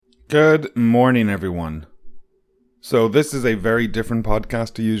Good morning, everyone. So this is a very different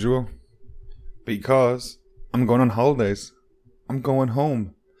podcast to usual because I'm going on holidays. I'm going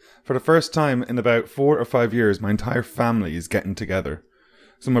home. For the first time in about 4 or 5 years, my entire family is getting together.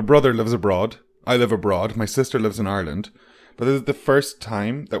 So my brother lives abroad. I live abroad. My sister lives in Ireland. But this is the first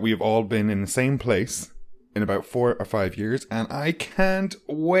time that we have all been in the same place in about 4 or 5 years, and I can't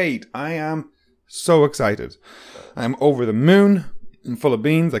wait. I am so excited. I'm over the moon. I'm full of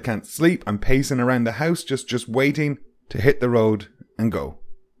beans. I can't sleep. I'm pacing around the house just waiting to hit the road and go.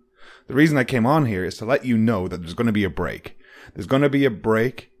 The reason I came on here is to let you know that there's going to be a break. There's going to be a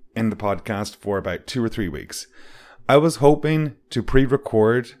break in the podcast for about 2 or 3 weeks. I was hoping to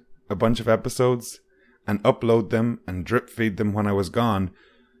pre-record a bunch of episodes and upload them and drip feed them when I was gone.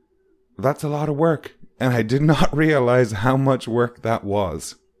 That's a lot of work, and I did not realize how much work that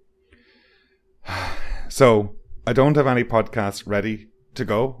was. So I don't have any podcasts ready to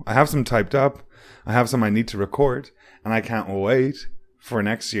go. I have some typed up. I have some I need to record. And I can't wait for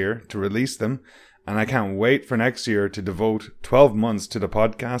next year to release them. And I can't wait for next year to devote 12 months to the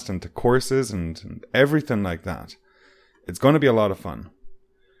podcast and to courses and everything like that. It's going to be a lot of fun.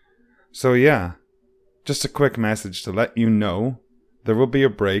 So yeah, just a quick message to let you know there will be a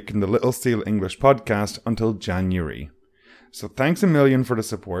break in the Little Seal English podcast until January. So thanks a million for the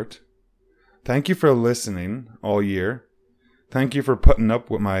support. Thank you for listening all year. Thank you for putting up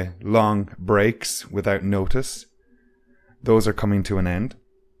with my long breaks without notice. Those are coming to an end.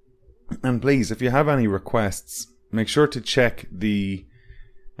 And please, if you have any requests, make sure to check the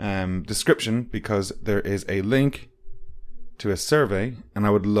description because there is a link to a survey and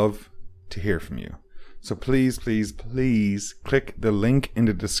I would love to hear from you. So please click the link in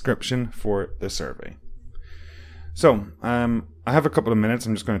the description for the survey. So, I have a couple of minutes.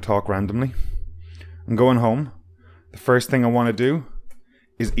 I'm just going to talk randomly. I'm going home. The first thing I want to do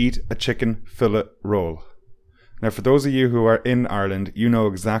is eat a chicken fillet roll. Now, for those of you who are in Ireland, you know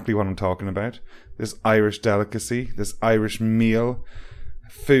exactly what I'm talking about. This Irish delicacy, this Irish meal,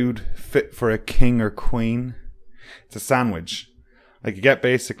 food fit for a king or queen. It's a sandwich. Like you get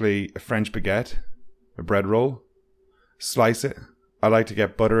basically a French baguette, a bread roll, slice it. I like to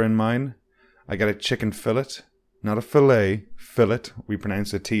get butter in mine. I get a chicken fillet. Not a fillet, fillet. We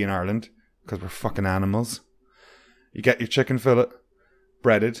pronounce a T in Ireland because we're fucking animals. You get your chicken fillet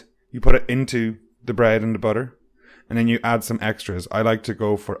breaded. You put it into the bread and the butter. And then you add some extras. I like to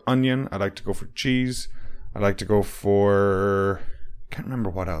go for onion. I like to go for cheese. I like to go for... can't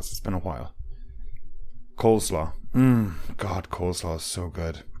remember what else. It's been a while. Coleslaw. God, coleslaw is so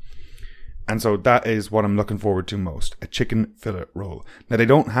good. And so that is what I'm looking forward to most. A chicken fillet roll. Now, they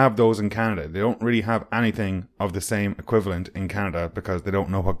don't have those in Canada. They don't really have anything of the same equivalent in Canada because they don't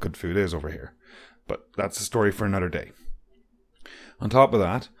know what good food is over here. But that's a story for another day. On top of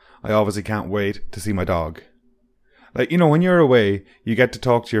that, I obviously can't wait to see my dog. Like, you know, when you're away, you get to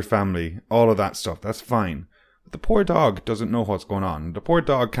talk to your family, all of that stuff. That's fine. But the poor dog doesn't know what's going on. The poor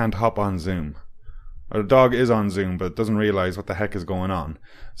dog can't hop on Zoom. Or the dog is on Zoom, but doesn't realize what the heck is going on.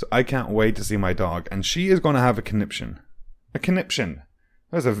 So I can't wait to see my dog. And she is going to have a conniption. A conniption.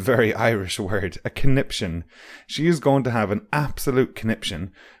 That's a very Irish word. A conniption. She is going to have an absolute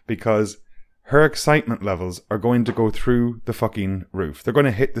conniption because her excitement levels are going to go through the fucking roof. They're going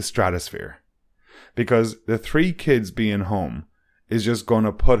to hit the stratosphere. Because the 3 kids being home is just going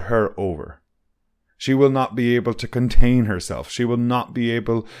to put her over. She will not be able to contain herself. She will not be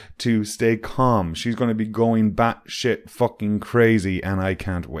able to stay calm. She's going to be going batshit fucking crazy and I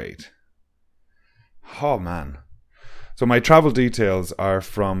can't wait. Oh man. So my travel details are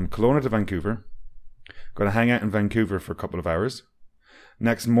from Kelowna to Vancouver. Going to hang out in Vancouver for a couple of hours.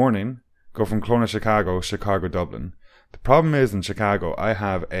 Next morning, go from Kelowna, Chicago, Dublin. The problem is in Chicago, I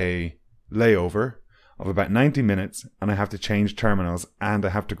have a layover of about 90 minutes and I have to change terminals and I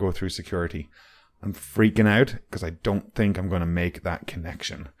have to go through security. I'm freaking out because I don't think I'm going to make that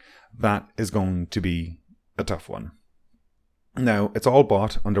connection. That is going to be a tough one. Now, it's all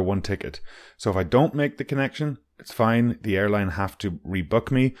bought under one ticket. So if I don't make the connection, it's fine. The airline have to rebook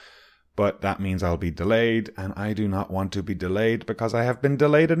me, but that means I'll be delayed and I do not want to be delayed because I have been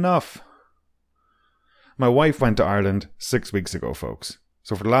delayed enough. My wife went to Ireland 6 weeks ago, folks.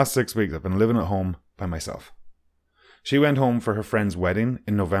 So for the last 6 weeks, I've been living at home by myself. She went home for her friend's wedding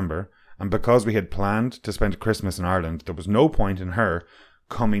in November. And because we had planned to spend Christmas in Ireland, there was no point in her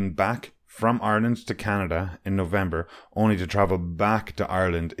coming back from Ireland to Canada in November, only to travel back to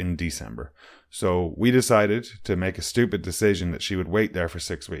Ireland in December. So we decided to make a stupid decision that she would wait there for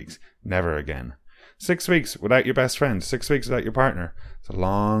 6 weeks. Never again. 6 weeks without your best friend, 6 weeks without your partner. It's a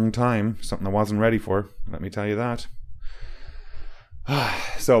long time, something I wasn't ready for, let me tell you that.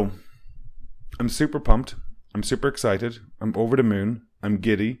 So, I'm super pumped. I'm super excited. I'm over the moon. I'm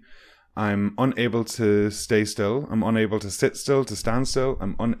giddy. I'm unable to stay still. I'm unable to sit still, to stand still.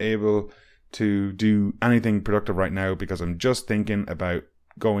 I'm unable to do anything productive right now because I'm just thinking about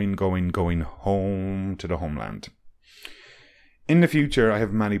going home to the homeland. In the future, I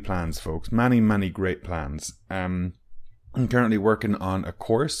have many plans, folks. Many great plans. I'm currently working on a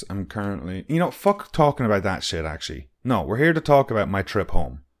course. Fuck talking about that shit, actually. No, we're here to talk about my trip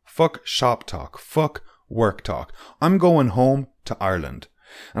home. Fuck shop talk. Fuck work talk. I'm going home to Ireland.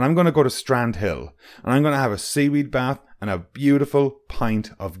 And I'm going to go to Strand Hill. And I'm going to have a seaweed bath and a beautiful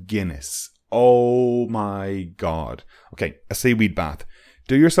pint of Guinness. Oh my God. Okay, a seaweed bath.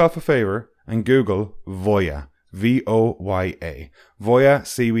 Do yourself a favor and Google Voya. Voya. Voya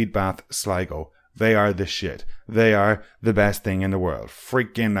Seaweed Bath Sligo. They are the shit. They are the best thing in the world.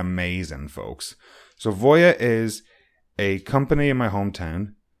 Freaking amazing, folks. So Voya is a company in my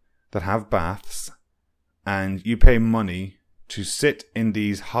hometown that have baths, and you pay money to sit in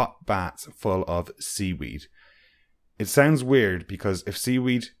these hot baths full of seaweed. It sounds weird because if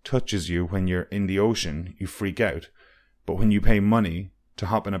seaweed touches you when you're in the ocean, you freak out. But when you pay money to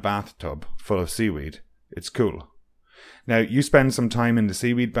hop in a bathtub full of seaweed, it's cool. Now, you spend some time in the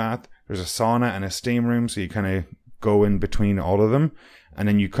seaweed bath. There's a sauna and a steam room, so you kind of go in between all of them. And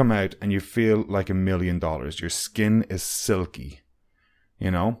then you come out and you feel like $1 million. Your skin is silky,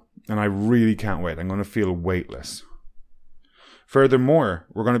 And I really can't wait. I'm going to feel weightless. Furthermore,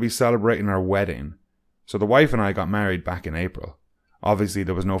 we're going to be celebrating our wedding. So the wife and I got married back in April. Obviously,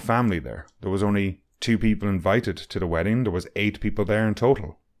 there was no family there. There was only 2 people invited to the wedding. There was 8 people there in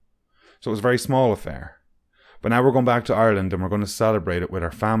total. So it was a very small affair. But now we're going back to Ireland and we're going to celebrate it with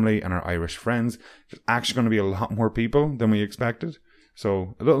our family and our Irish friends. There's actually going to be a lot more people than we expected.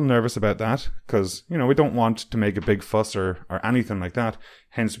 So a little nervous about that because, we don't want to make a big fuss or anything like that.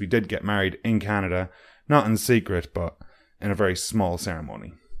 Hence, we did get married in Canada, not in secret, but in a very small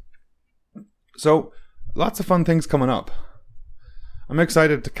ceremony. So, lots of fun things coming up. I'm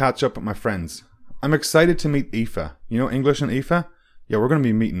excited to catch up with my friends. I'm excited to meet Aoife. English and Aoife? Yeah, we're going to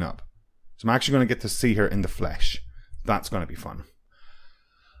be meeting up. So I'm actually going to get to see her in the flesh. That's going to be fun.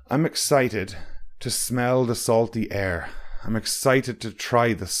 I'm excited to smell the salty air. I'm excited to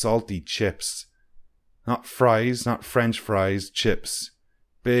try the salty chips. Not fries, not French fries, chips.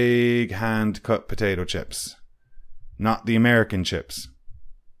 Big hand-cut potato chips. Not the American chips.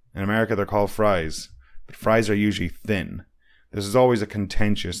 In America, they're called fries, but fries are usually thin. This is always a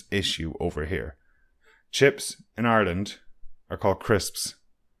contentious issue over here. Chips in Ireland are called crisps.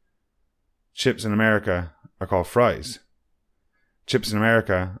 Chips in America are called fries. Chips in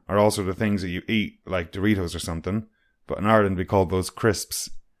America are also the things that you eat, like Doritos or something, but in Ireland we call those crisps.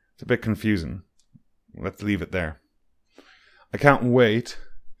 It's a bit confusing. Let's leave it there. I can't wait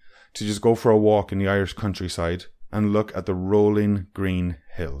to just go for a walk in the Irish countryside and look at the rolling green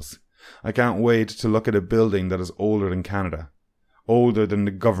hills. I can't wait to look at a building that is older than Canada. Older than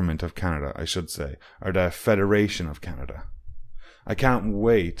the government of Canada, I should say, or the Federation of Canada. I can't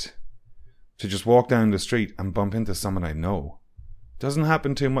wait to just walk down the street and bump into someone I know. Doesn't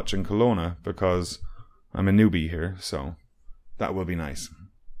happen too much in Kelowna because I'm a newbie here, so that will be nice.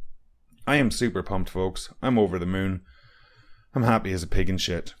 I am super pumped, folks. I'm over the moon. I'm happy as a pig in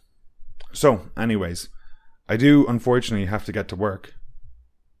shit. So, anyways, I do unfortunately have to get to work.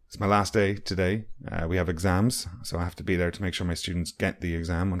 It's my last day today. We have exams, so I have to be there to make sure my students get the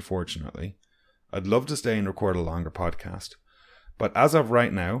exam, unfortunately. I'd love to stay and record a longer podcast. But as of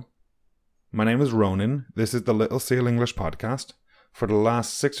right now, my name is Ronan. This is the Little Seal English podcast. For the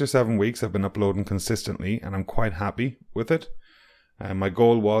last 6 or 7 weeks, I've been uploading consistently, and I'm quite happy with it. My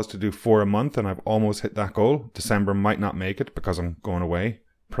goal was to do 4 a month, and I've almost hit that goal. December might not make it because I'm going away,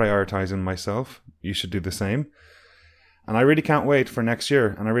 prioritizing myself. You should do the same. And I really can't wait for next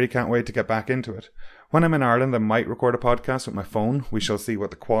year, and I really can't wait to get back into it. When I'm in Ireland, I might record a podcast with my phone. We shall see what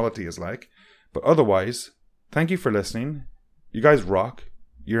the quality is like. But otherwise, thank you for listening. You guys rock.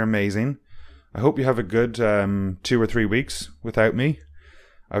 You're amazing. I hope you have a good 2 or 3 weeks without me.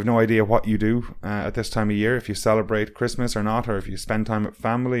 I have no idea what you do at this time of year, if you celebrate Christmas or not, or if you spend time with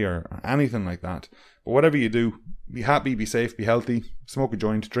family or anything like that. But whatever you do, be happy, be safe, be healthy, smoke a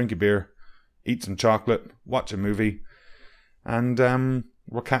joint, drink a beer, eat some chocolate, watch a movie, and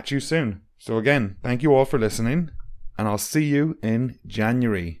we'll catch you soon. So again, thank you all for listening, and I'll see you in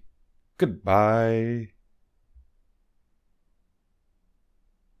January. Goodbye.